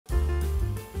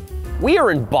We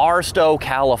are in Barstow,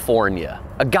 California,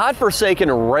 a godforsaken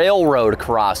railroad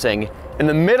crossing in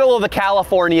the middle of the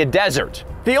California desert.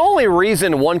 The only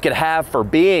reason one could have for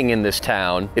being in this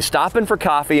town is stopping for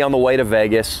coffee on the way to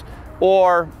Vegas,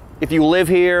 or if you live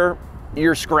here,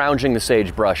 you're scrounging the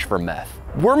sagebrush for meth.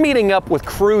 We're meeting up with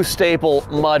crew staple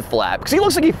Mudflap, because he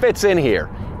looks like he fits in here,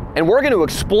 and we're going to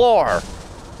explore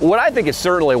what I think is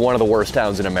certainly one of the worst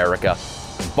towns in America,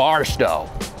 Barstow.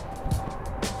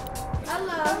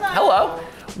 Hello.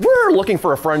 We're looking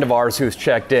for a friend of ours who's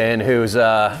checked in, who's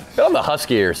on the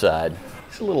huskier side.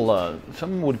 He's a little,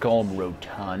 some would call him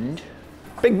rotund.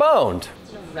 Big boned.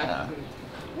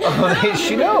 Oh,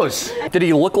 she knows. Did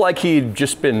he look like he'd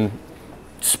just been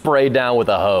sprayed down with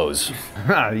a hose?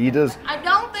 He does. I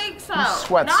don't think so. He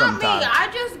sweats sometimes. Not me.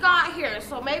 I just got here,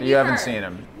 so maybe you haven't seen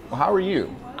him. Well, how are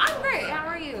you? I'm great. How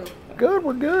are you? Good,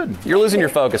 we're good. You're losing your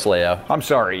focus, Leo. I'm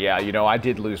sorry, yeah, you know, I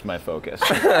did lose my focus.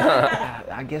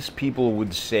 I guess people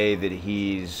would say that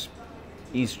he's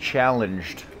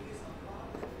challenged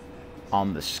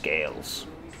on the scales.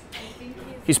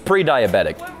 He's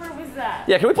pre-diabetic. What room is that?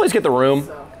 Yeah, can we please get the room?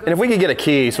 And if we could get a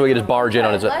key so we could just barge in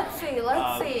on his... Let's see.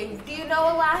 Do you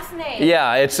know a last name? Yeah,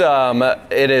 I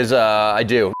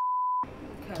do.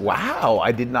 Wow,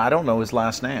 I don't know his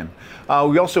last name.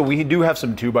 We do have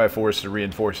some 2x4s to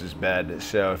reinforce his bed,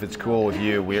 so if it's cool with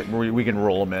you, we can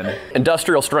roll him in.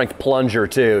 Industrial strength plunger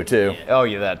too. Oh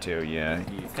yeah, that too, yeah.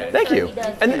 Thank you.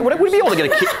 And would we be able to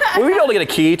get a key? Would we be able to get a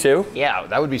key too? Yeah,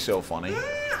 that would be so funny. I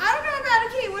don't know about a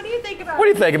key. What do you think about What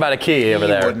do you think about a key over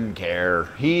there? He wouldn't care.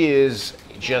 He is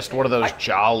just one of those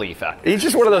jolly fat guys. He's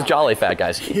just one of those jolly fat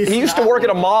guys. He used to work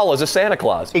at a mall as a Santa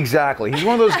Claus. Exactly. He's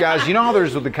one of those guys, you know how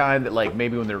there's the kind that like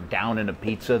maybe when they're down in a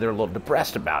pizza, they're a little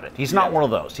depressed about it. He's not one of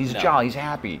those. He's jolly, he's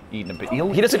happy eating a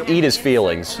pizza. He doesn't eat his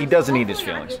feelings. He doesn't eat his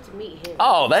feelings.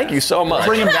 Oh, thank you so much.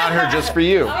 Bring him down here just for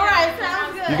you. All right,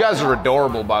 sounds good. You guys are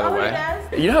adorable, by the way.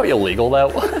 You know how illegal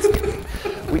that was?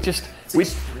 we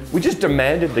just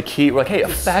demanded the key. We're like, hey, a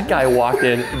fat guy walked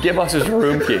in, give us his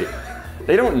room key.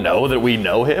 They don't know that we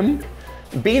know him.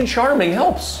 Being charming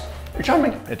helps. You're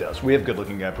charming. It does. We have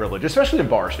good-looking guy privilege, especially in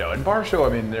Barstow. In Barstow, I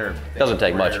mean, doesn't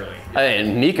take much. I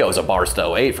mean, Nico's a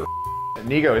Barstow 8 for.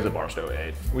 Nico is a Barstow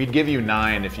 8. We'd give you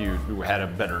 9 if you had a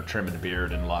better trimmed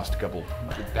beard and lost a couple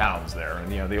pounds there,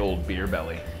 and the old beer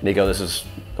belly. Nico, this is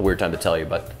a weird time to tell you,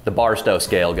 but the Barstow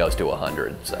scale goes to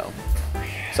 100, so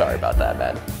sorry about that,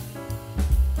 man.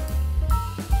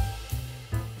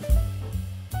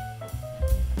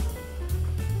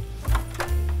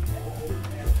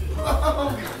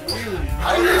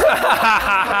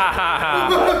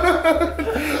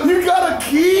 You got a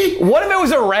key? What if it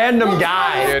was a random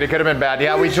guy? Dude, it could have been bad.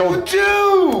 Yeah, we told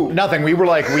you. Nothing. We were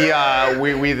like,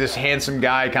 we this handsome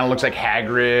guy kind of looks like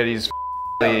Hagrid. He's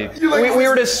we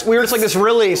were just like this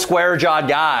really square-jawed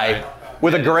guy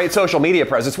with a great social media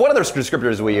presence. What other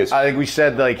descriptors we use? I think we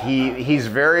said like he's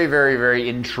very, very, very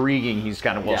intriguing. He's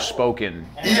kind of well spoken.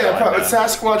 Yeah, probably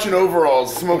Sasquatch in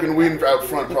overalls, smoking weed out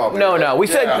front, probably. No. We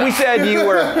said you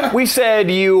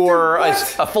were a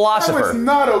philosopher. That was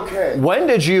not okay. When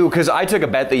did you? Because I took a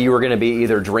bet that you were going to be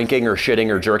either drinking or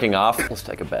shitting or jerking off. Let's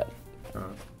take a bet.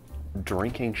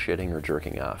 Drinking, shitting, or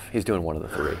jerking off. He's doing one of the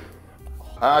three.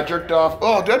 I jerked off.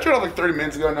 Oh, did I jerk off like 30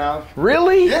 minutes ago now?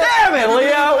 Really? Yeah. Damn it,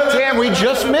 Leo! Damn, we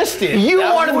just missed it. You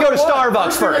wanted to go to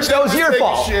Starbucks first. That was your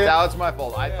fault. That was my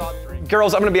fault. I thought 3.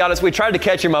 Girls, I'm gonna be honest, we tried to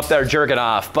catch him up there jerking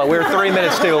off, but we were 3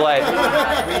 minutes too late.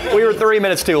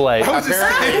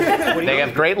 Apparently, they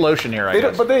have great lotion here, I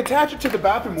guess. But they attach it to the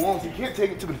bathroom walls. You can't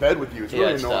take it to the bed with you. It's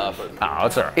really annoying. Oh,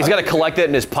 it's all right. He's got to collect it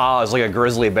in his paws like a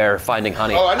grizzly bear finding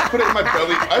honey. Oh, I just put it in my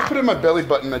belly. I put it in my belly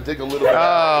button. I dig a little bit.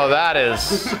 Oh, that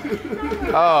is.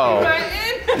 Oh.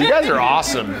 You guys are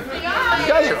awesome. You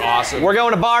guys are awesome. We're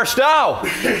going to Barstow.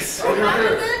 Yes.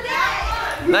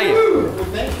 Thank you. Well,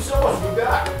 thank you so much. We'll be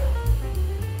back.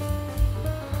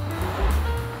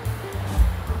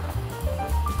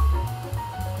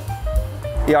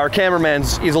 Yeah, our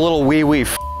cameraman's, he's a little wee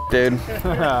dude.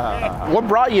 What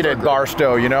brought you to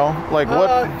Barstow, you know? Like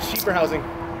what? Cheaper housing.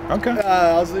 Okay.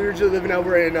 I was originally living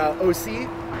over in OC.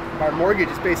 Our mortgage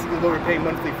is basically what we're paying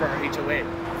monthly for our HOA.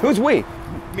 Who's we?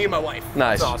 Me and my wife.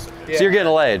 Nice. That's awesome. Yeah. So you're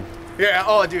getting laid. Yeah,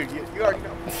 oh dude, you already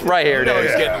know. Right here, dude.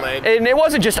 He's getting laid. And it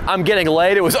wasn't just I'm getting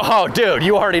laid, it was, oh dude,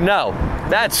 you already know.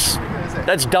 That's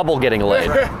double getting laid.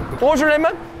 What was your name,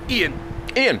 man? Ian.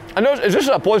 Ian, I know, is this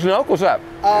a poison oak? What's that?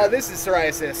 This is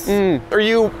psoriasis. Are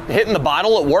you hitting the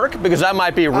bottle at work? Because that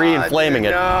might be re-inflaming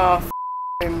it. No,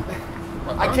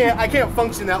 I can't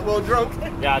function that well drunk.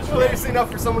 Gotcha. Latest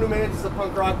enough for someone who manages a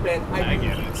punk rock band. I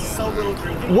get it. So little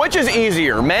drinking. Which is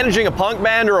easier, managing a punk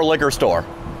band or a liquor store?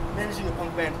 Managing a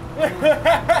punk band.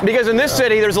 man. Because in this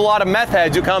city, there's a lot of meth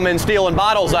heads who come in stealing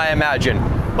bottles, I imagine.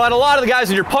 But a lot of the guys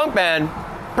in your punk band,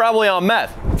 probably on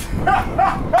meth.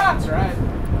 That's right.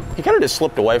 He kind of just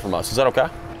slipped away from us. Is that okay?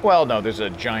 Well, no, there's a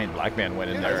giant black man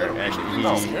went in there, and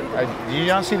did you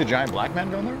not see the giant black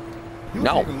man going there? He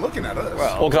No. wasn't even looking at us.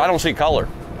 Well, because I don't see color.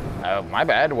 Oh, my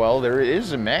bad. Well, there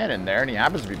is a man in there, and he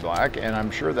happens to be black, and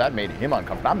I'm sure that made him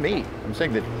uncomfortable. Not me. I'm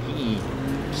saying that he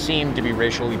seemed to be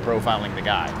racially profiling the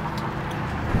guy.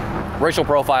 Racial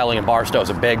profiling in Barstow is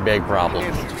a big, big problem.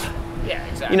 Yeah,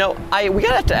 exactly. You know, we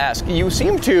gotta have to ask, you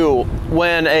seem to,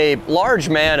 when a large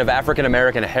man of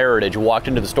African-American heritage walked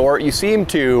into the store, you seem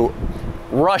to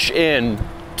rush in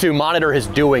to monitor his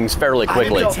doings fairly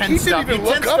quickly. He didn't even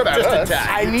look up at us.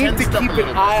 I need to keep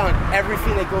an eye on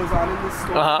everything that goes on in this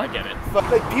store. I get it. But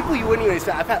like people you wouldn't even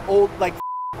expect. I've had old, like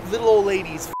little old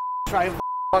ladies try and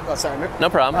oh, sorry, man. No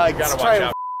problem. Gotta try watch and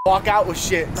out. walk out with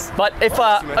shit. But if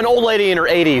an old lady in her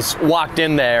 80s walked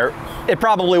in there, it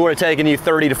probably would have taken you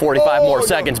 30 to 45 more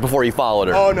seconds before you followed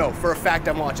her. Oh no, for a fact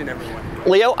I'm watching everyone.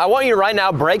 Leo, I want you to right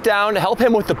now break down, help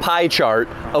him with the pie chart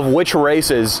of which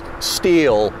races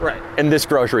steal in this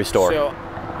grocery store. So,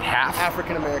 half?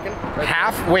 African American.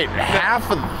 Half? Wait, half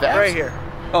of that? Right here.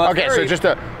 Okay, so just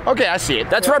okay, I see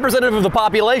it. That's representative of the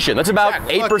population. That's about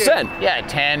 8%. Yeah,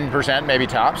 10% maybe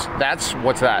tops.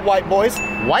 What's that? White boys.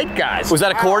 White guys. Was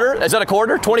that a quarter? Is that a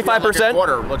quarter? 25%?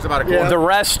 Quarter. Looks about a quarter. Yeah. The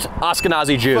rest,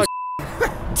 Ashkenazi Jews.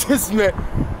 Just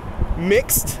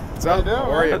mixed. What's up? How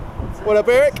are you? What up,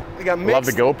 Eric? We got mixed. Love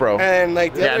the GoPro. And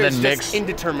like the Yeah, other and is then just mixed.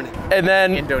 indeterminate. And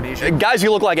then, Indonesian. guys,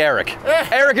 you look like Eric.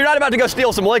 Eric, you're not about to go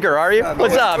steal some liquor, are you?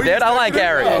 What's up, dude? I like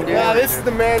Eric. Yeah, this is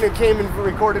the man who came and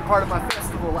recorded part of my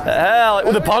festival last night. Hell,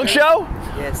 with the punk show?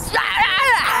 Yes.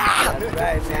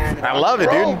 Right, man. I love it,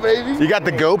 dude. baby. You got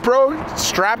the GoPro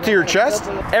strapped to your chest?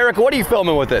 Eric, what are you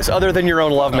filming with this, other than your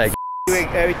own lovemaking? Doing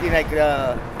everything like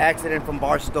accident from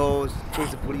Barstows,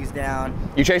 chase the police down.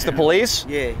 You chase the police?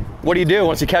 Yeah. What do you do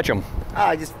once you catch them?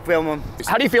 I just film them.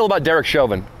 How do you feel about Derek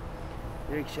Chauvin,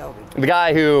 Eric Shelby. the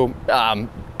guy who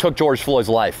took George Floyd's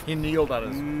life? He kneeled on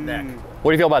his neck.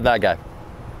 What do you feel about that guy?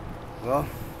 Well,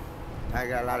 I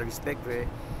got a lot of respect for it.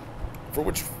 For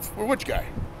which guy?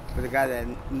 For the guy that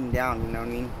kneeled down, you know what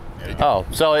I mean? Oh,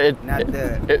 so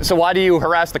so why do you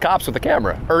harass the cops with the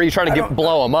camera? Or are you trying to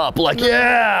blow them up? Like,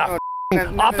 yeah,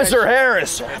 Officer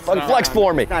Harris, flex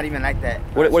for me. It's not even like that.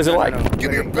 What is it like?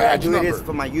 Give me a badge I do number. this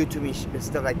for my YouTube and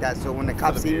stuff like that. So when the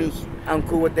cops see me, I'm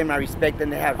cool with them. I respect them.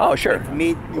 They have Oh, sure. respect for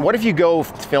me. What if you go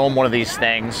film one of these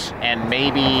things and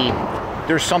maybe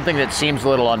there's something that seems a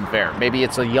little unfair? Maybe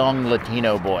it's a young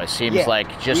Latino boy, seems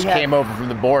like just came over from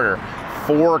the border.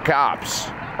 4 cops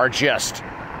are just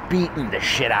beating the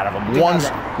shit out of him.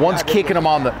 One's kicking him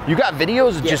on the. You got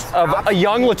videos just Of a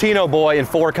young Latino boy and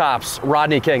 4 cops,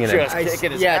 Rodney King and him.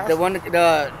 Yeah,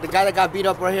 the guy that got beat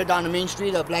up right here down the main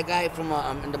street, a black guy from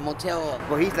in the motel.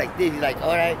 Well, he's like this. He's like, all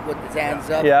right, with his hands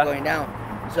up, going down.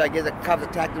 So I guess the cops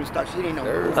attacked him and start shooting him.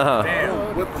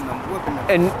 Whipping them.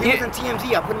 And He was on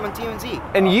TMZ. I put him on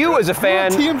TMZ. And you as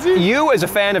a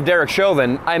fan of Derek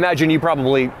Chauvin, I imagine you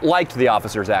probably liked the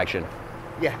officer's action.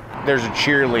 Yeah. There's a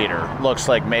cheerleader, looks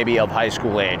like maybe of high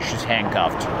school age. She's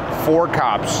handcuffed. 4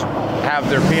 cops have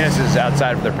their penises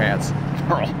outside of their pants.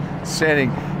 They're all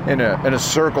standing in a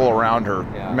circle around her,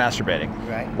 masturbating.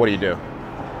 Right. What do you do?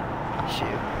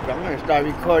 Shit. I'm gonna start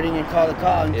recording and call the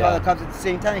call and call the cops at the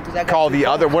same time because I got Call the 2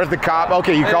 other. phones. What if the cop?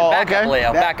 Okay, you call. Back up, Okay.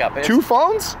 Leo, back up. 2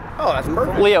 phones? Oh, that's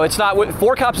perfect. Leo, it's not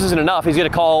 4 cops isn't enough. He's going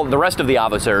to call the rest of the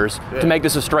officers to make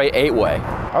this a straight 8-way.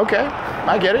 Okay,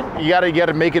 I get it. You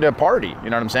gotta make it a party. You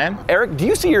know what I'm saying? Eric, do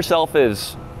you see yourself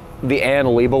as the Ann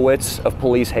Leibovitz of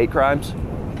police hate crimes?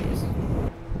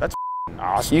 That's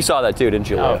awesome. You saw that too, didn't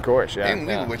you, Leo? Oh, of course, yeah. Ann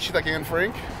Leibovitz, she like Anne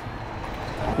Frank?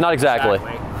 Not exactly.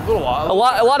 A little while.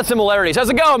 A lot of similarities. How's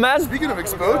it going, man? Speaking of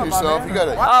expose yourself, you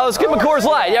gotta. Let's give him a Coors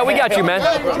Light. Yeah, we got you,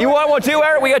 man. You want one too,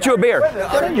 Eric? We got you a beer.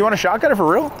 You want a shotgun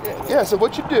for real? Yeah, so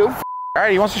what you do? All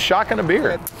right, he wants a shotgun a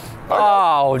beer.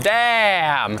 Oh,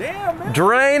 damn. Man.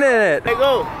 Draining it. Hey,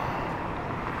 go.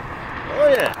 Oh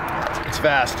yeah. It's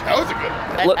fast. That was a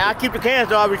good one. Look- I'll keep the cans,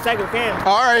 though. I'll recycle cans.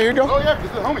 All right, here you go. Oh yeah,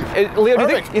 because the homie. Leo,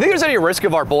 do you think there's any risk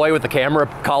of our boy with the camera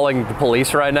calling the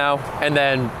police right now and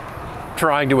then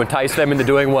trying to entice them into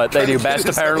doing what they do best,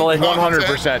 apparently?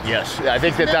 100%, yes. I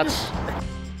think that's.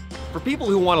 For people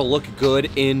who want to look good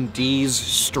in these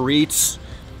streets,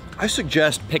 I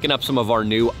suggest picking up some of our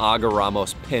new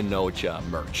Agarramos Pinocha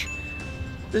merch.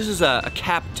 This is a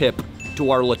cap tip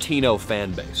to our Latino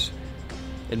fan base.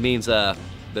 It means that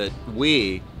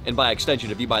we, and by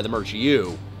extension, if you buy the merch,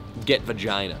 you get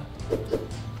vagina.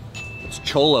 It's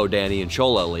Cholo Danny and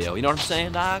Cholo Leo. You know what I'm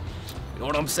saying, dog? You know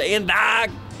what I'm saying, dog?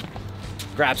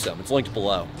 grab some. It's linked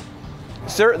below.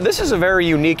 Sir, this is a very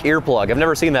unique earplug. I've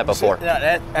never seen that before.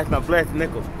 That's my blessed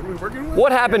nickel.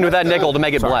 What happened with that nickel to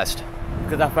make it blessed?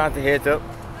 Because I found the heads up.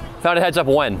 Found a heads up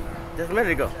when? Just a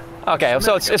minute ago. Okay,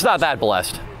 so it's not that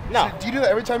blessed. No. Do you do that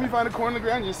every time you find a coin on the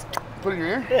ground? You just put it in your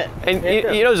ear? Yeah. And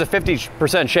you know there's a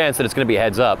 50% chance that it's going to be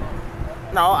heads up.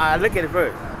 No, I look at it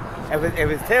first. If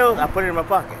it's tails, I put it in my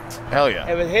pocket. Hell yeah.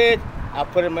 If it's head, I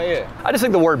put it in my ear. I just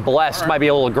think the word blessed might be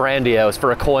a little grandiose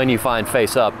for a coin you find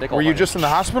face up. Were you just in the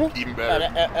hospital? Even better.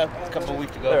 A couple of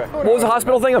weeks ago. What was the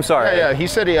hospital thing? I'm sorry. Yeah, he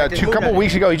said a couple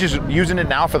weeks ago he's just using it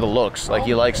now for the looks. Like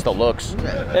he likes the looks.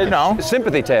 You know.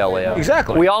 Sympathy tail, Leo.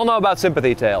 Exactly. We all know about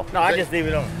sympathy tail. No, I just leave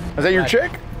it on. Is that your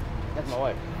chick? That's my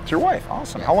wife. It's your wife.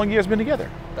 Awesome. How long have you guys been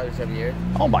together? 37 years.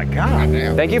 Oh my God.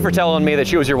 Thank you for telling me that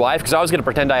she was your wife, because I was going to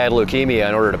pretend I had leukemia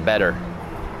in order to bet her.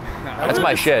 That's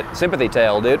my shit. Sympathy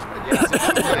tail, dude.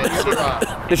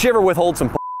 Did she ever withhold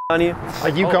some on you?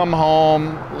 Like you come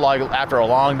home like after a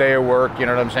long day of work, you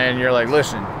know what I'm saying? You're like,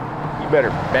 listen, you better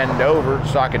bend over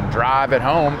so I can drive it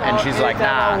home. And she's like,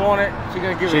 nah. I want it, she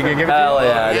gonna give it. She can give it to Hell you?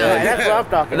 yeah, dude. Yeah, that's what I'm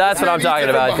talking. That's what I'm talking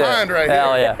about, too. Right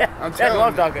Hell here. yeah. I'm That's telling what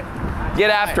I'm you. talking.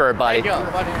 Get after it, buddy. Thank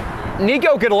you, buddy.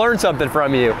 Nico could learn something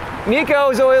from you.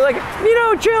 Nico is always like, you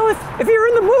know, Jill, if you're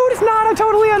in the mood, if not, I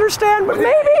totally understand, but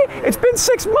maybe it's been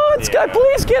 6 months. Yeah.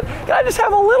 Can I just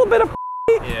have a little bit of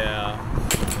Yeah.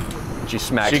 She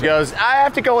smacks She him. goes, I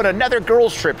have to go on another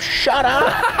girls trip. Shut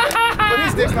up. But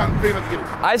his dick's not big enough to get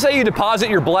it. I say you deposit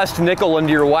your blessed nickel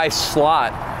into your wife's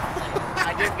slot.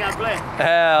 I just got blessed.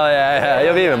 Hell yeah.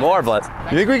 You'll be even more blessed.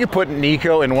 You think we could put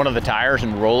Nico in one of the tires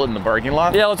and roll it in the parking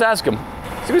lot? Yeah, let's ask him.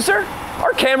 Excuse me, sir.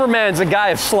 Our cameraman's a guy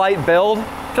of slight build.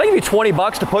 Can I give you 20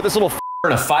 bucks to put this little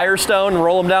in a Firestone and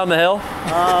roll him down the hill?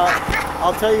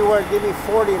 I'll tell you what, give me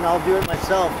 40 and I'll do it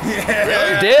myself.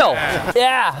 Deal.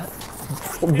 Yeah.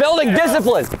 We're building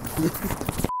discipline. Put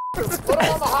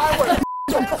him on the highway.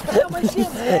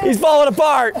 He's falling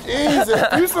apart. Easy.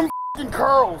 Do some f***ing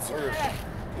curls.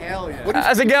 Hell yeah. What do you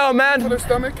How's it going, for man? their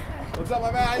stomach? What's up,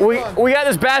 my man? How you doing? We got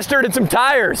this bastard and some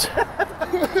tires.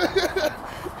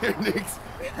 Here, Nix.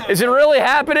 Is it really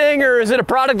happening, or is it a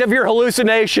product of your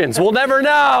hallucinations? We'll never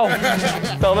know.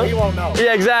 You won't know.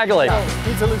 Yeah, exactly.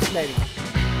 He's hallucinating.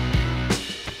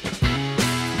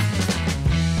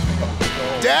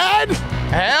 Dad?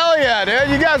 Hell yeah, dude.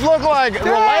 You guys look like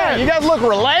related. You guys look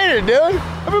related, dude.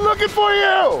 I've been looking for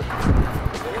you.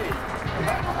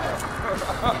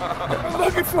 I'm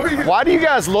looking for you. Why do you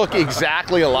guys look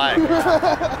exactly alike?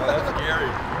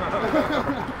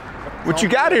 What you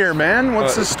got here, man?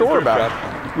 What's this store about?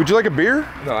 Would you like a beer?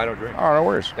 No, I don't drink. Oh, no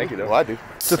worries. Thank you, though. Well, I do.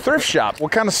 It's a thrift shop.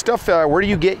 What kind of stuff? Where do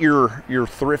you get your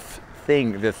thrift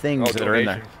thing? The things All that are in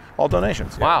there. donations. All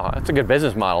donations. Wow, that's a good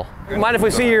business model. Mind if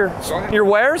we see your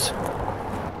wares?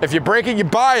 If you break it, you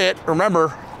buy it.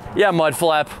 Remember. Yeah,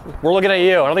 Mudflap. We're looking at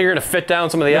you. I don't think you're gonna fit down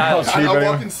some of the aisles. I'm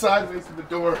walking sideways to the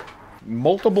door.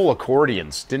 Multiple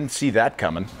accordions. Didn't see that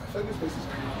coming. I think this place is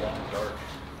creepy after dark.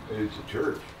 It's a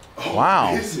church. Oh,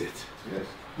 Wow. Is it? Yes.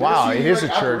 Wow, You ever it seen is any,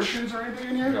 a like, church. apparitions or anything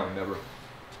in here? No, never.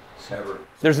 Never.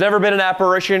 There's never been an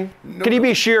apparition. Can you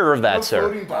be sure of that, No sir?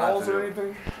 floating balls or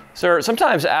anything? Sir,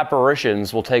 sometimes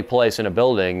apparitions will take place in a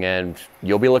building and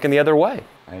you'll be looking the other way.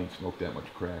 I ain't smoked that much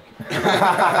crack.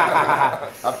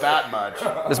 Not that much.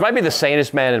 This might be the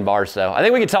sanest man in Barstow. I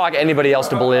think we could talk anybody else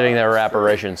to believing there were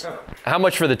apparitions. How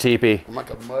much for the teepee? I'm like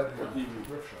a mud.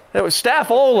 It was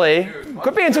staff only.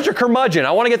 Quit being such a curmudgeon.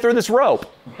 I want to get through this rope.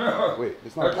 Wait,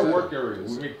 it's not That's our work area.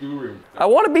 We make jewelry. I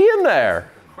want to be in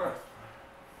there.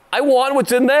 I want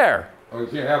what's in there. Oh, you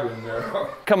can't have it in there.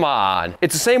 Come on.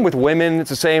 It's the same with women. It's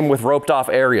the same with roped off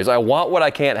areas. I want what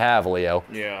I can't have, Leo.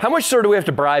 Yeah. How much, sir, do we have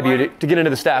to bribe you to get into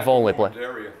the staff only place?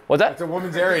 Area. What's that? It's a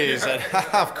woman's area, you said.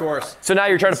 Of course. So now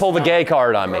you're trying to pull the gay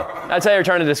card on me. That's how you're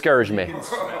trying to discourage me.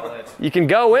 You can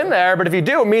go in there, but if you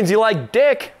do, it means you like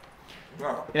dick.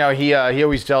 You know, he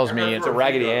always tells me It's a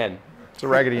Raggedy Ann. It's a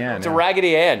Raggedy Ann. It's a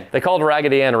Raggedy Ann. They called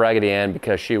Raggedy Ann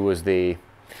because she was the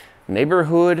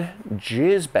neighborhood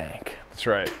jizz bank. That's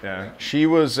right. Yeah. She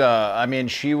was.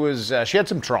 She had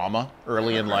some trauma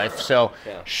early in life, so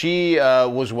she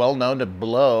was well known to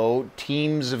blow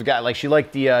teams of guys. Like she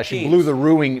liked the. She blew the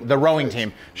rowing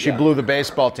team. She blew the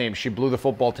baseball team. She blew the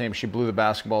football team. She blew the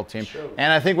basketball team.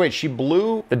 And I think she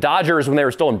blew. The Dodgers when they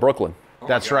were still in Brooklyn.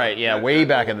 That's right. Yeah, way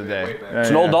back in the day. It's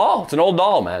an old doll. It's an old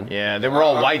doll, man. Yeah, they were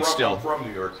all white still. I'm from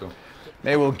New York, so.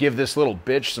 Maybe we'll give this little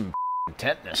bitch some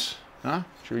tetanus. Huh?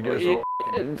 Should we do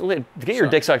To get your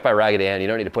dick sucked by Raggedy Ann, you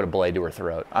don't need to put a blade to her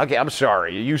throat. Okay, I'm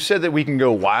sorry. You said that we can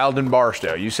go wild in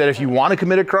Barstow. You said if you want to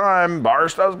commit a crime,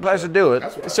 Barstow's the place to do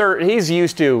it. Sir, he's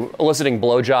used to eliciting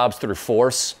blowjobs through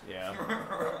force. Yeah.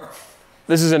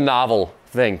 This is a novel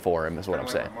thing for him, is what I'm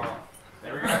saying.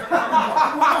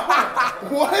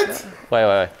 What?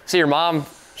 Wait. See, your mom,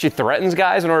 she threatens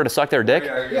guys in order to suck their dick?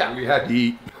 Yeah, we had to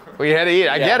eat. We had to eat.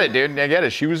 I get it, dude. I get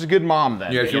it. She was a good mom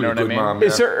then. Yeah, she was a good mom.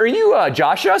 Yeah. Are you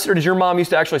Josh us, or did your mom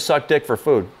used to actually suck dick for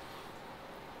food?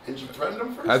 And she threatened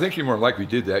him first? I think she more likely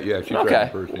did that. Yeah, she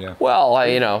threatened first. Yeah. Well,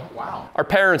 you know, our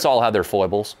parents all had their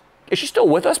foibles. Is she still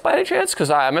with us by any chance? Because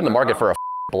I'm in the market for a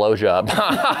blowjob.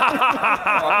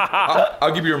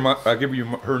 I'll give you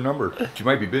her number. She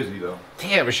might be busy though.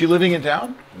 Damn, is she living in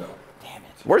town? No. Damn it.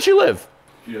 Where'd she live?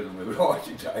 She doesn't live at all.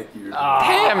 She died years ago.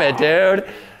 Damn it, dude.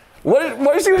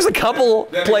 What if she was a couple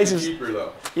places? Makes it cheaper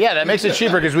though. Yeah, that makes it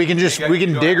cheaper because we can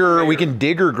dig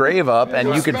her grave up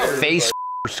and you can face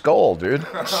her skull, dude.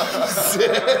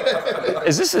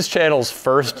 Is this channel's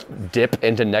first dip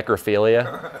into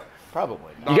necrophilia?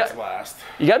 Probably. You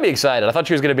got me excited. I thought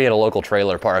she was going to be in a local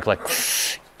trailer park, like,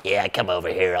 yeah, come over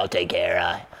here, I'll take care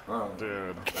of it. Oh,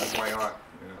 dude, that's my aunt.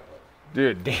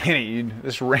 Dude, Danny,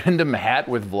 this random hat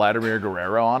with Vladimir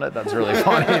Guerrero on it, that's really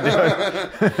funny,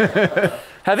 dude.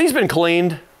 Have these been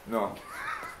cleaned? No.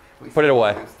 Put it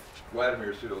away.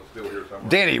 Vladimir's still here somewhere.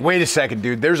 Danny, wait a second,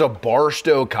 dude. There's a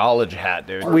Barstow College hat,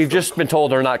 dude. We've just been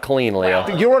told they're not clean, Leo.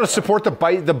 You don't want to support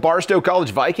the Barstow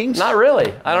College Vikings? Not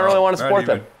really. I don't really want to support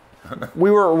them.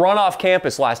 We were run off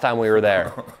campus last time we were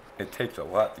there. It takes a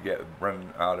lot to get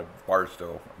run out of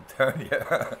Barstow, I'm telling you.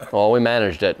 Well, we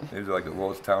managed it. It was like the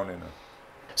lowest town in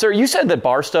Sir, you said that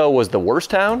Barstow was the worst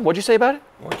town? What'd you say about it?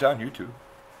 Well, it's on YouTube.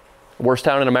 Worst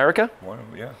town in America? One of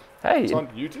them, yeah. Hey. It's on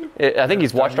YouTube? I think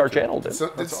he's watched our channel, dude. So,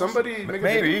 did somebody make a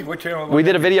Maybe. What channel? We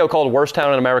did a video called Worst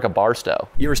Town in America, Barstow.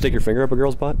 You ever stick your finger up a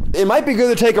girl's butt? It might be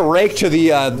good to take a rake to the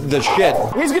shit.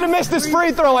 He's gonna miss this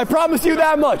free throw, I promise you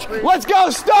that much. Let's go,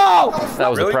 Stowe! That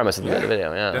was the premise of the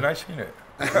video, yeah. Then I seen it.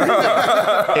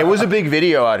 It was a big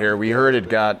video out here. We heard it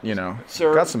got,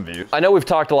 got some views. I know we've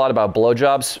talked a lot about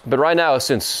blowjobs, but right now,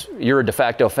 since you're a de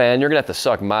facto fan, you're gonna have to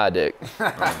suck my dick.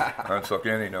 I don't suck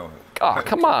any, no. Oh,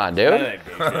 come on, dude.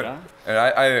 And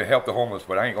I help the homeless,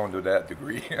 but I ain't going to that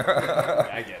degree.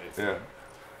 I get it. Yeah.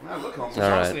 I look homeless. It's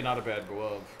honestly not a bad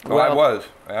glove. Well, I was.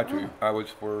 Actually, I was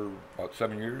for about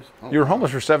 7 years. You were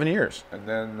homeless for 7 years. And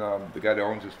then the guy that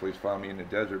owns this place found me in the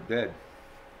desert dead.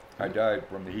 I died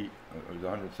from the heat. It was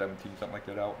 117, something like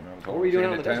that out. And I was what were you doing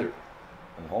out in the tent. desert?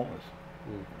 I was homeless.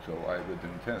 So I lived in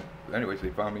a tent. But anyways, they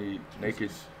found me naked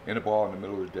in a ball in the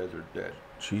middle of the desert, dead.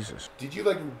 Jesus. Did you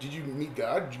meet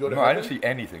God? Did you go to No, heaven? I didn't see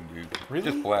anything, dude.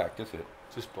 Really? Just black. That's it.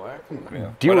 Just black?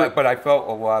 Yeah. But I felt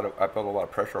a lot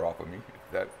of pressure off of me.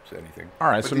 If that's anything. All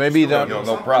right, so maybe that.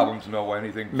 No problems, no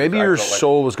anything. Maybe I your felt like-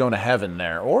 soul was going to heaven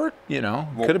there, or could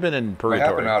have been in What purgatory.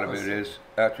 happened out of it is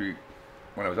actually,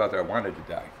 when I was out there, I wanted to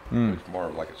die. It was more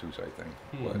like a suicide thing,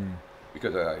 but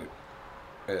because I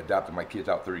adopted my kids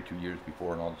out 32 years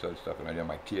before and all this other stuff, and I did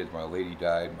my kids, my lady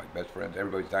died, my best friends,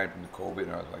 everybody's dying from the COVID,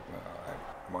 and I was like,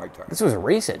 my time. This was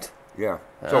recent. Yeah.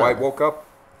 So I woke up,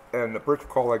 and the first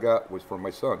call I got was from my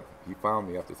son. He found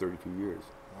me after 32 years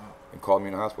and called me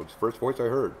in the hospital. It's the first voice I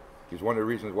heard. He's one of the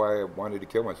reasons why I wanted to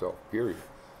kill myself, period.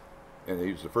 And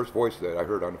he was the first voice that I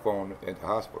heard on the phone at the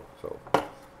hospital. So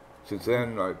since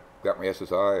then, I got my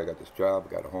SSI, I got this job,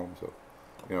 I got a home, so,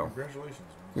 Congratulations.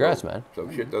 Congrats, man. So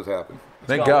shit does happen.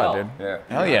 Thank God, dude. Yeah.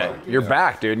 Hell yeah, you're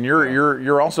back, dude, and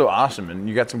you're also awesome, and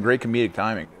you got some great comedic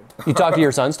timing. You talk to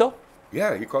your son still?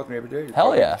 Yeah, he calls me every day.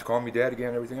 Hell yeah. He's calling me dad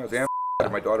again, everything else.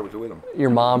 And my daughter was with him. Your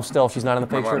mom still, she's not in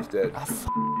the My picture? mom's dead.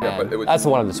 Man, but it was, that's the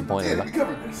one I'm disappointed about.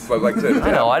 but like I said,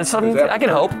 I know, I can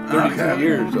hope. 32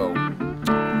 years, so.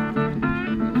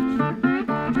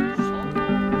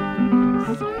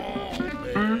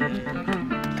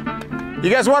 You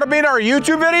guys want to be in our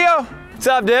YouTube video? What's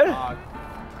up, dude?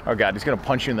 Oh God, he's gonna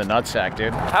punch you in the nutsack,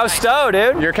 dude. How's Stowe,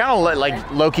 dude? You're kind of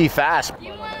like low-key fast.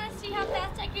 You want to see how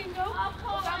fast I can go? I'll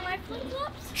pull out my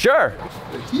flip-flops. Sure.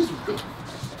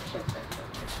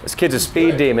 This kid's a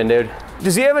speed demon, dude.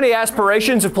 Does he have any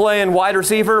aspirations of playing wide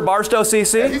receiver, Barstow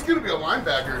CC? He's going to be a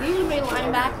linebacker. He's gonna be a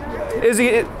linebacker. Is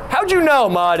he? How'd you know,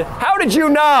 Mud? How did you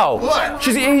know? What?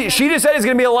 She just said he's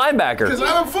gonna be a linebacker. Because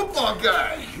I'm a football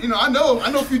guy. I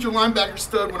know future linebacker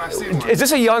stud when I see one. Is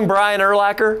this a young Brian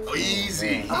Urlacher? Oh,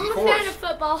 easy. I'm Of a course. fan of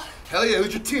football. Hell yeah,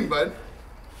 who's your team, bud?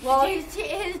 Well, his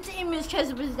team is because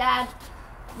of his dad.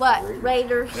 What?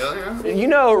 Raiders. Hell yeah. You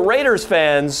know, Raiders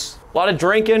fans, a lot of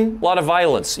drinking, a lot of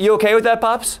violence. You okay with that,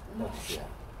 Pops?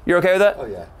 You're okay with that? Oh,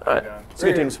 yeah. All right. It's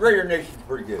good teams. Raider Nation's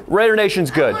pretty good. Raider Nation's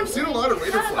good. I've seen a lot of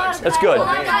Raider flags. That's good.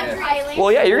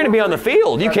 Well, yeah, you're going to be on the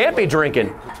field. You can't be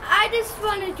drinking. I just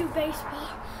want to do baseball.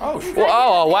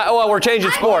 Well, we're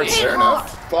changing sports. Fair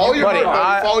enough. Follow your Buddy,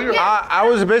 heart, follow your heart. I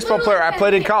was a baseball player. I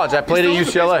played in college. I played at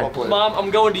UCLA. Mom, I'm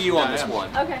going to you on this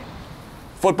one. Okay.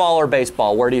 Football or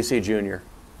baseball? Where do you see Junior?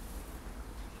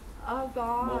 Oh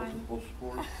God.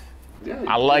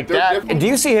 I like that. And do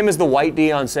you see him as the white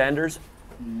Deion Sanders?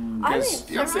 I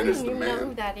Deion Sanders is the don't even know man.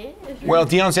 who that is. Well,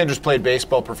 Deion Sanders played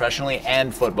baseball professionally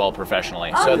and football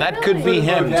professionally, so that could be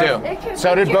him too.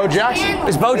 So did Bo Jackson.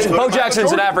 Is Bo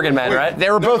Jackson's an African man, right? They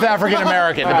were both African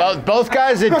American. Both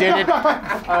guys that did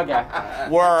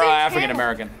it were African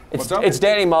American. It's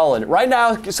Danny Mullen. Right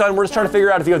now, son, we're just trying to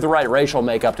figure out if you have the right racial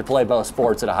makeup to play both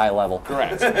sports at a high level.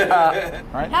 Correct.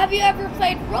 Have you ever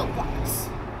played Roblox?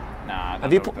 Nah.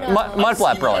 Have you?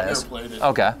 Mudflap probably has.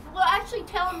 Okay. Well, actually,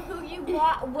 tell him who you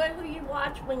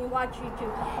watch when you watch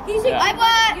YouTube. He's a Yeah.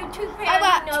 YouTube fan. I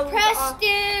watch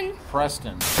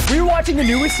Preston. We're watching the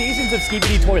newest seasons of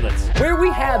Skibidi Toilets, where we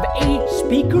have a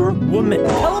speaker woman,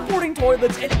 teleporting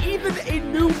toilets, and even a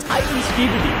new Titan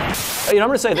Skibidi. You know, I'm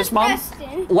gonna say this, Mom.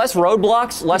 Preston. Less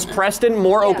roadblocks, less Preston,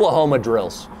 more Oklahoma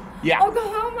drills. Yeah.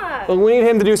 Oklahoma. But we need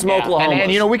him to do some Oklahoma.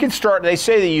 And you know, we can start. They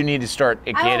say that you need to start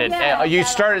a kid yeah.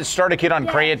 start a kid on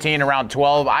creatine around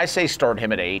 12. I say start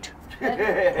him at 8.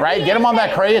 Right? Get him on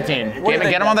that creatine.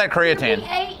 Get him on that creatine.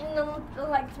 8 in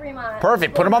like 3 months.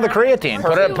 Perfect. Put him on the creatine.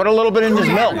 Put a little bit in his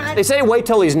milk. They say wait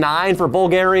till he's 9 for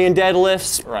Bulgarian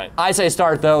deadlifts. Right. I say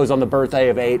start those on the birthday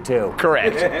of 8 too.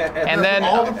 Correct. And then,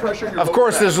 All the pressure in your of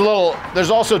course, there's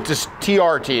also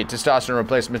TRT, testosterone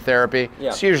replacement therapy. Yeah.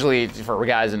 It's usually for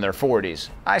guys in their 40s.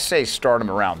 I say start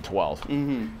them around 12.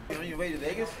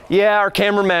 Yeah, our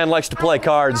cameraman likes to play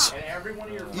cards.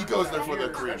 He goes there for the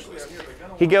Korean place.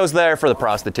 He goes there for the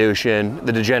prostitution,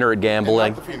 the degenerate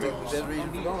gambling. Not the females.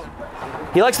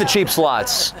 He likes the cheap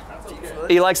slots.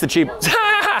 He likes the cheap. He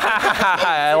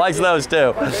likes those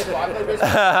too. Can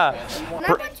I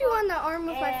put you on the arm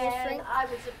with my full strength?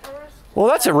 Well,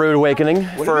 that's a rude awakening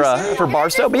for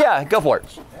Barstow, but yeah, go for it.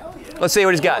 Let's see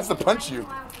what he's got. Wants to punch you.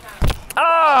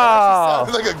 Oh!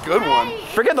 Sounds like a good one.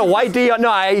 Forget the white D.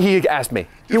 No, he asked me.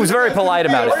 He was very polite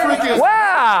about it.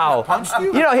 Wow!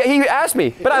 You know, he asked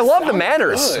me, but I love the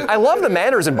manners. I love the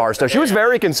manners in Barstow. She was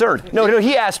very concerned. No,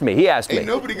 he asked me. Ain't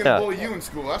nobody gonna bully you in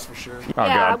school, that's for sure. Oh,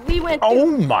 Yeah, God. we went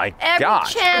Oh, through my every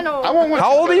gosh. channel. I won't want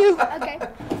How old are you? Okay.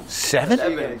 7? Hey,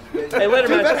 later, Dude,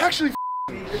 man. that actually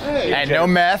hey. And no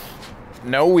meth,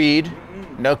 no weed,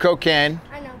 no cocaine,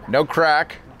 I know that. no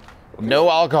crack, no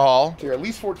alcohol, You're at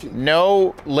least 14.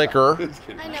 no liquor, I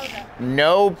know that.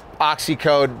 no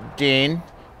oxycodone,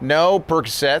 no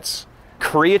Percocets.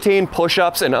 Creatine,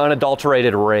 push-ups, and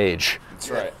unadulterated rage.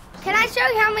 That's right. Can I show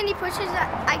you how many pushes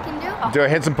that I can do? Do I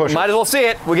hit some push-ups? Might as well see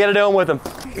it. We get it done with him.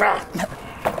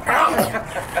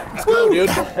 Let's go, dude.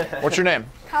 What's your name?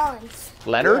 Collins.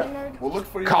 Leonard? We'll look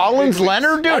for you. Collins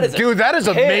Leonard, dude. Dude, that is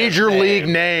a major league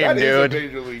name, That is a dude.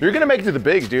 major league You're gonna make it to the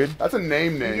bigs, dude. That's a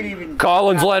name.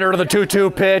 Collins Leonard of the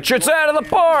 2-2 pitch. It's out of the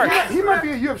park. He might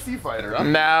be a UFC fighter. Huh?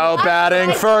 Now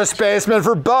batting first baseman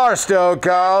for Barstow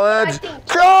College,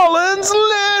 Collins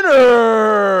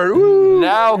Leonard. Woo.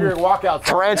 Now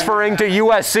transferring to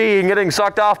USC and getting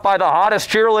sucked off by the hottest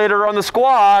cheerleader on the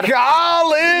squad.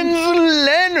 Collins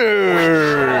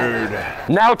Leonard.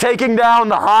 Now taking down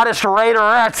the hottest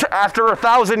Raiderette after a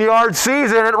 1,000-yard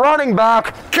season at running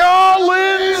back.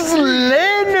 Collins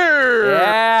Leonard.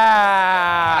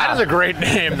 Yeah. That is a great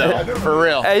name, though, for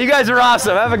real. Hey, you guys are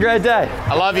awesome. Have a great day.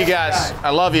 I love you guys. I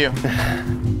love you.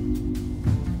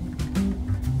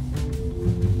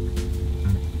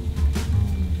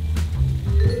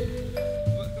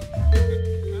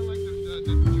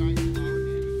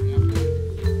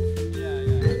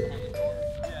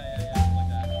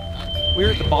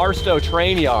 We're at the Barstow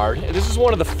train yard. This is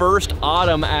one of the first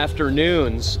autumn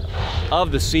afternoons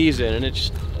of the season, and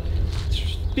it's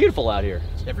just beautiful out here.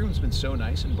 Everyone's been so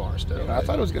nice in Barstow. I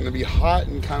thought it was gonna be hot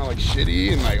and kind of like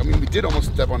shitty, and like, I mean, we did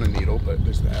almost step on a needle, but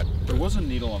there's that. There was a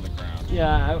needle on the ground.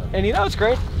 Yeah, and you know it's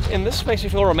great, and this makes me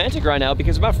feel romantic right now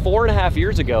because about 4.5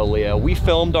 years ago, Leo, we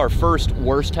filmed our first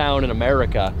Worst Town in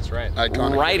America. That's right.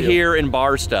 Iconic Right video. here in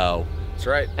Barstow. That's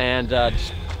right. And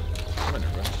just Come in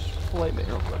there, bro. fillet me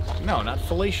real quick. No, not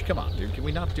fellation. Come on, dude. Can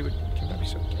we not do it? Can that be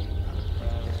so?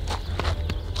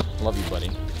 Love you, buddy.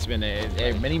 It's been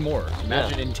many more.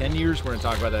 Imagine in 10 years we're gonna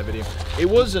talk about that video. It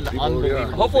was an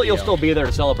unbelievable. Hopefully you'll video. still be there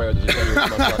to celebrate with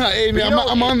us. Hey man,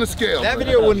 I'm on the scale. That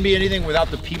video wouldn't be anything without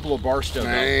the people of Barstow.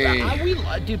 Hey.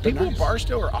 Dude, people of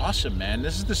Barstow are awesome, man.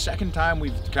 This is the second time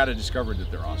we've kind of discovered that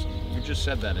they're awesome. You just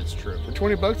said that, it's true. For $20,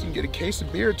 you can get a case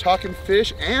of beer, talking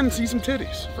fish, and see some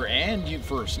titties.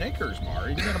 For Snickers,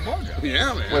 Mari, you get a blowjob.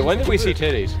 Yeah, man. Wait, when did we see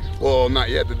titties? Well, not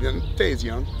yet. The day's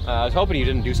young. I was hoping you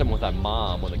didn't do something with that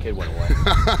mom when the kid went away.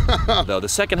 Though the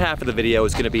second half of the video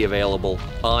is going to be available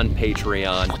on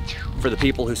Patreon for the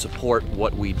people who support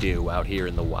what we do out here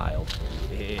in the wild.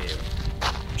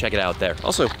 check it out there.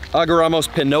 Also, Agaramos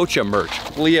Pinocha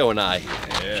merch, Leo and I.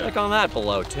 Yeah. Check on that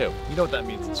below too. You know what that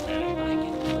means in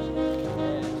Spanish.